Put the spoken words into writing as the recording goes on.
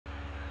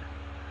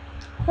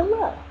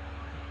Hello,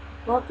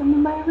 welcome to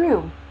my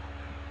room.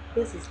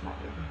 This is my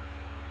room.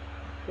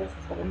 This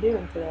is what I'm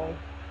doing today.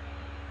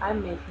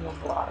 I'm making a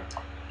vlog.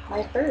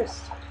 My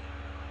first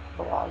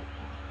vlog.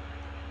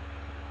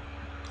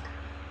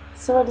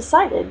 So I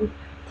decided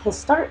to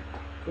start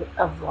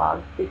a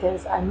vlog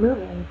because I'm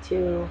moving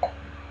to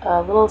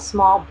a little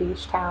small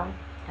beach town,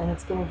 and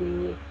it's gonna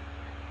be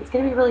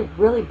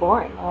really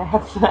boring. I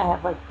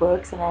have like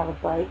books and I have a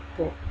bike,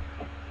 but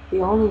the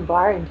only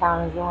bar in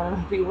town is the one I'm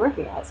gonna be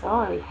working at. So I don't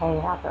want to be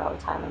hanging out there all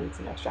the time. I need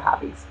some extra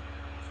hobbies.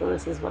 So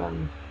this is what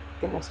I'm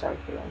gonna start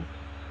doing.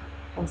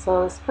 And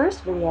so this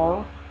first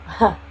video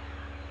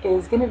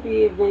is going to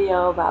be a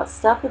video about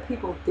stuff that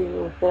people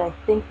do that I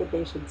think that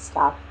they should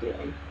stop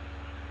doing.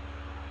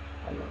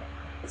 And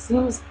it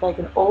seems like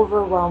an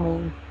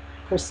overwhelming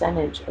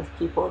percentage of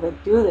people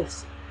that do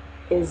this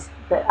is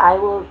that I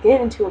will get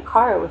into a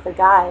car with a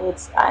guy.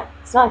 It's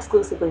not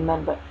exclusively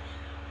men, but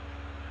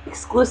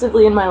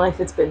exclusively in my life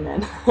it's been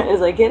men.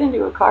 Is I get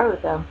into a car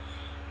with them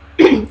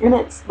and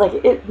it's like,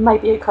 it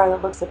might be a car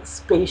that looks like a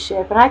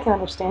spaceship, and I can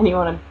understand you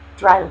want to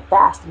drive it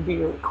fast and be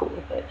really cool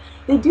with it.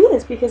 They do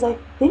this because I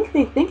think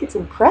they think it's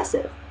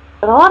impressive,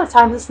 but a lot of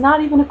times it's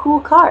not even a cool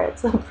car.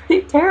 It's a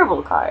pretty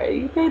terrible car.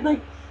 You paid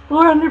like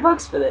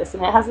 $400 for this,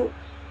 and it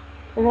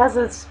has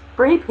a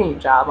spray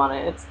paint job on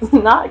it. It's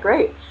not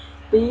great.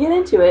 But you get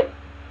into it,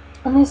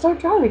 and they start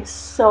driving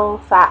so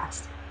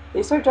fast.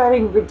 They start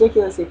driving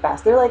ridiculously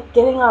fast. They're like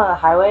getting on the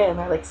highway and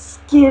they're like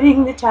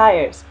skidding the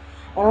tires.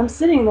 And I'm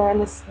sitting there in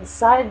this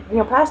side,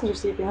 passenger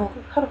seat, being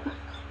like,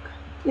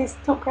 please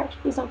don't crash,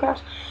 please don't crash.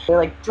 They're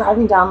like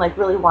driving down like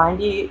really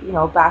windy,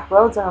 back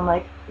roads, and I'm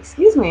like,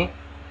 excuse me,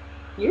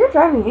 you're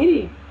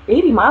driving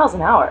 80 miles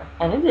an hour,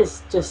 and it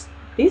is just,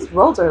 these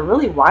roads are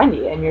really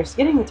windy, and you're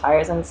skidding the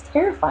tires, and it's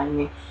terrifying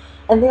me.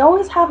 And they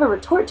always have a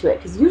retort to it,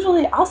 because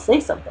usually I'll say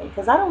something,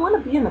 because I don't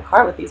want to be in the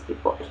car with these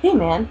people. Hey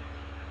man,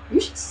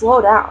 you should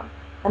slow down.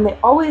 And they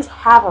always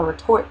have a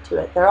retort to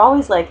it. They're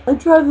always like, I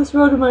drive this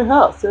road to my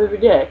house every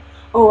day.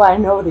 Oh, I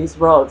know these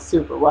roads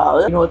super well.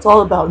 It's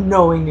all about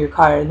knowing your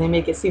car, and they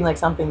make it seem like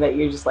something that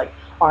you just like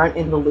aren't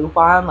in the loop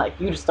on. Like,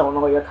 you just don't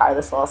know your car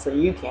this well, so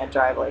you can't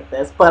drive like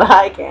this, but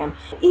I can.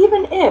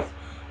 Even if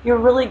you're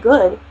really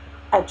good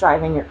at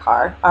driving your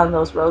car on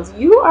those roads,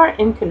 you aren't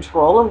in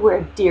control of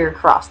where deer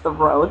cross the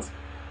roads,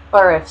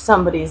 or if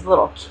somebody's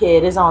little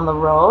kid is on the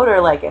road, or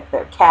like if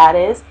their cat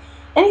is.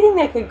 Anything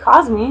that could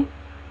cause me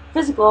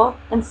physical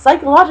and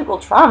psychological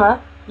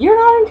trauma, you're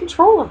not in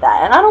control of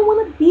that, and I don't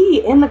want to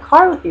be in the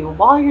car with you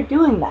while you're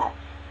doing that.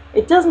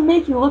 It doesn't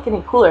make you look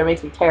any cooler. It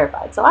makes me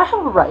terrified. So I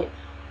have a right,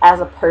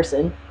 as a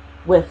person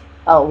with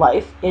a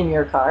life in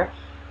your car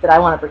that I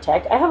want to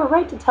protect, I have a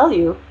right to tell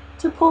you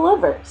to pull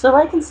over so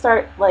I can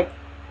start like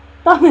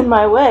thumbing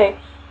my way,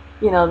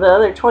 the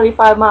other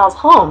 25 miles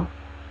home,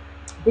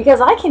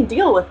 because I can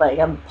deal with like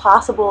a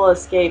possible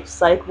escape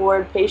psych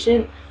ward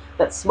patient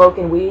that's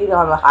smoking weed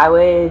on the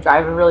highway,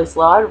 driving really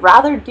slow. I'd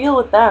rather deal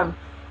with them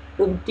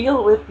than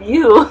deal with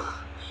you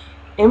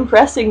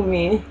impressing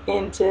me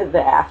into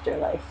the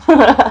afterlife.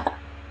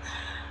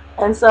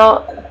 And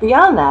so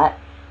beyond that,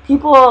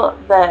 people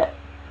that,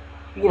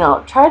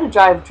 try to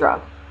drive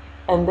drunk,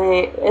 and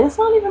it's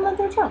not even that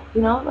they're drunk,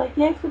 like,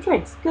 yay for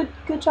drinks,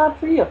 good job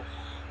for you.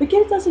 But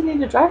get a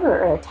designated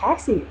driver or a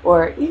taxi,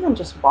 or even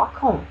just walk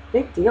home,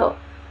 big deal.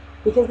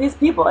 Because these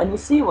people, and you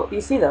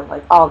see them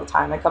like all the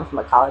time. I come from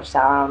a college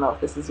town. I don't know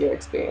if this is your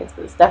experience,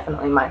 but it's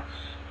definitely mine.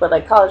 But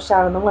like college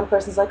town, and the one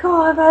person's like,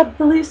 "Oh, I've had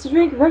the least to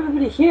drink of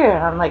everybody here,"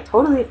 and I'm like,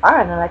 totally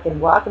fine, and I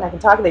can walk and I can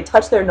talk, and they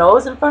touch their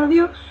nose in front of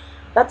you.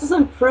 That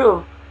doesn't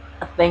prove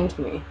a thing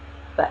to me.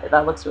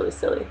 That looks really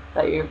silly.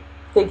 That you're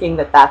thinking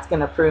that that's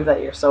gonna prove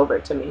that you're sober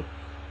to me,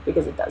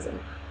 because it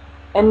doesn't.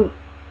 And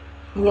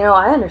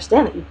I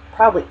understand that you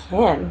probably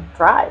can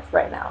drive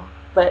right now,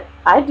 but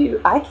I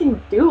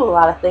can do a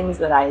lot of things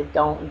that I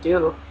don't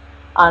do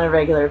on a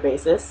regular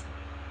basis.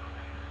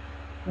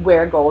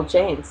 Wear gold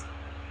chains.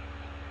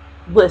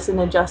 Listen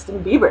to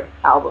Justin Bieber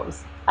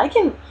albums. I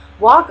can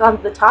walk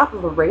on the top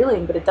of a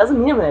railing, but it doesn't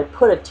mean I'm going to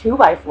put a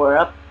 2x4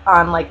 up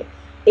on like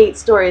 8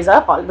 stories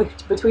up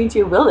between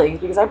 2 buildings,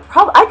 because I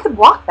could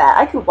walk that.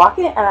 I could walk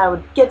it and I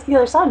would get to the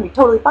other side and be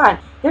totally fine.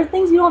 There are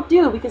things you don't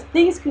do because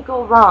things could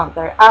go wrong.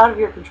 They're out of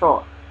your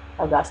control.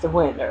 A gust of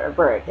wind or a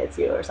bird hits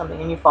you or something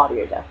and you fall to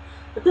your death.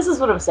 But this is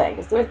what I'm saying,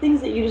 is there are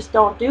things that you just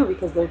don't do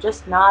because they're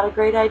just not a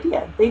great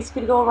idea. Things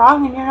could go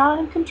wrong and you're not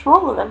in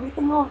control of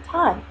everything all the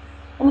time.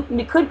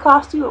 And it could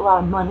cost you a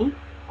lot of money,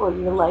 or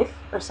your life,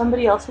 or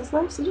somebody else's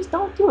life, so just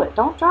don't do it.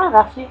 Don't drive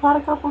after you've had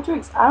a couple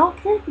drinks. I don't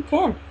care if you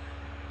can.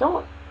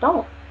 Don't.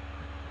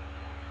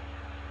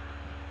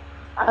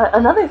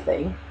 Another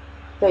thing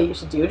that you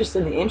should do, just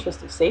in the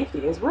interest of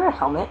safety, is wear a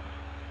helmet.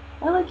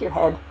 I like your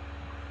head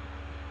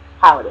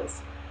how it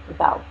is,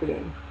 without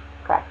being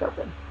cracked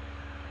open.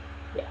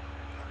 Yeah.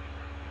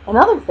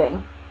 Another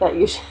thing that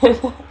you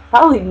should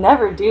probably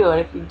never do,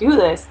 and if you do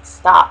this,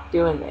 stop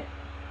doing it.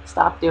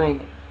 Stop doing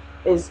it.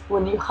 Is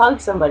when you hug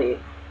somebody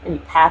and you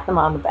pat them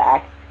on the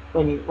back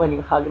when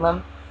you hug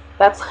them.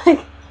 That's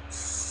like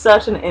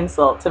such an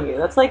insult to me.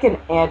 That's like an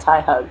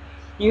anti-hug.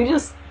 You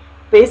just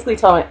basically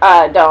tell me,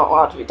 I don't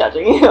want to be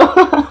touching you.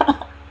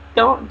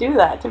 Don't do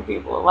that to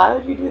people. Why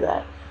would you do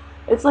that?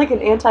 It's like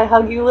an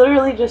anti-hug. You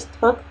literally just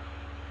took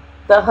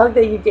the hug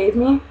that you gave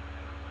me,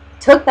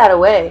 took that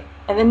away,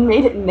 and then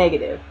made it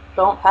negative.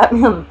 Don't pat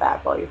me on the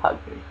back while you hug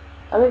me.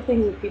 Other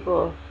things that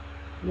people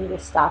need to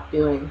stop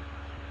doing,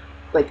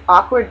 like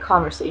awkward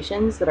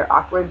conversations that are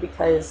awkward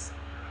because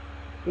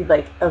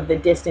like of the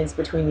distance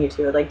between you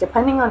two. Like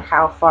depending on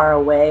how far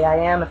away I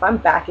am, if I'm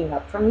backing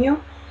up from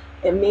you,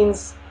 it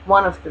means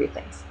one of three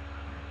things.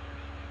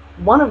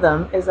 One of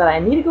them is that I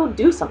need to go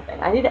do something.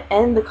 I need to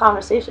end the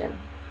conversation.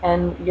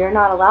 And you're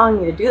not allowing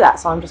me to do that,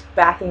 so I'm just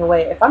backing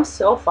away. If I'm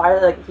so far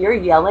that like you're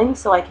yelling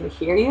so I can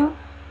hear you,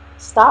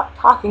 stop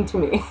talking to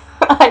me.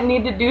 I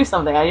need to do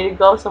something. I need to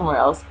go somewhere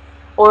else.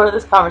 Or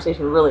this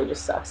conversation really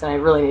just sucks and I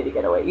really need to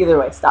get away. Either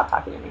way, stop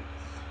talking to me.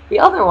 The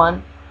other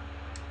one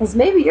is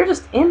maybe you're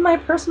just in my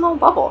personal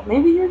bubble.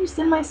 Maybe you're just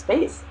in my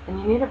space and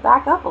you need to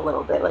back up a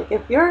little bit. Like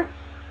if you're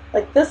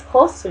like this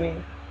close to me,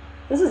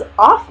 this is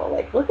awful.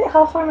 Like look at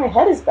how far my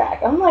head is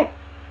back. I'm like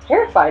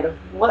terrified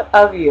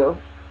of you.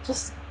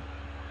 Just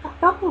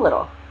back up a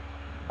little.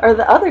 Or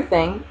the other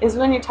thing is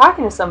when you're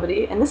talking to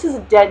somebody, and this is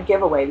a dead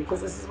giveaway because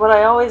this is what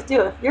I always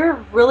do. If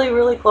you're really,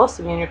 really close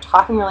to me and you're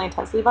talking really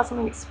intensely about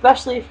something,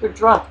 especially if you're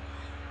drunk,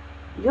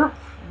 you're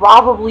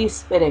probably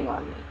spitting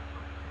on me.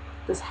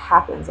 This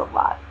happens a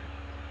lot.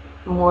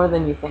 More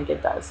than you think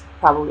it does,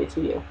 probably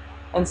to you.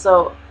 And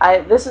so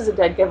this is a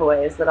dead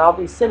giveaway, is that I'll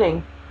be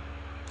sitting,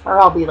 or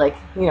I'll be like,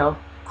 you know,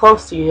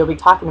 close to you, you'll be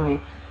talking to me,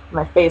 and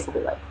my face will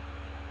be like,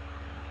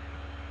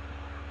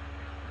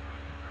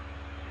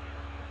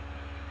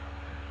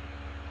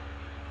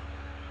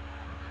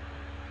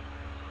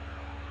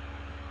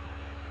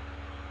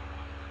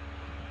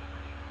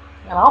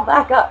 and I'll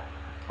back up.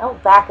 I'll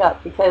back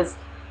up because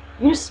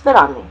you just spit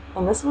on me,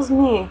 and this was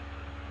me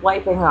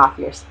wiping off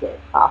your spit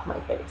off my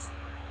face.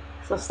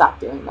 So stop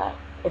doing that.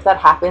 If that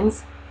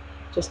happens,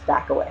 just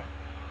back away.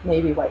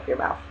 Maybe wipe your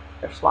mouth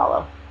or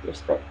swallow your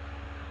spit.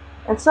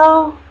 And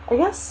so I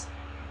guess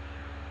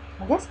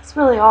that's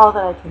really all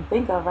that I can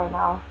think of right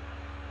now.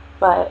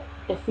 But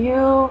if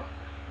you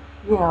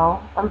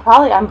know, I'm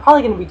probably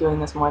going to be doing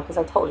this more because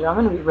I told you I'm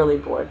going to be really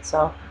bored.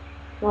 So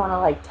if you want to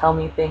like tell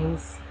me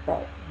things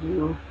that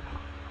you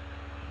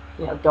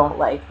know don't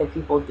like that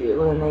people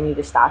do and they need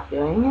to stop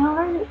doing, you know,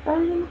 write it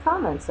in the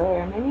comments,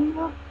 or maybe you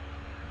know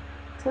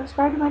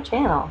subscribe to my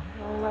channel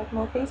or like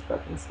my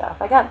Facebook and stuff.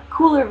 I got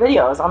cooler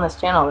videos on this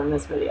channel than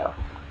this video.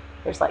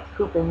 There's like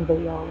hooping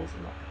videos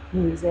and like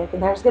music,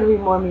 and there's gonna be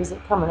more music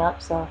coming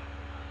up. So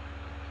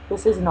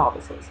this isn't all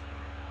this is.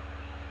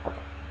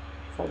 Okay,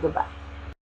 so goodbye.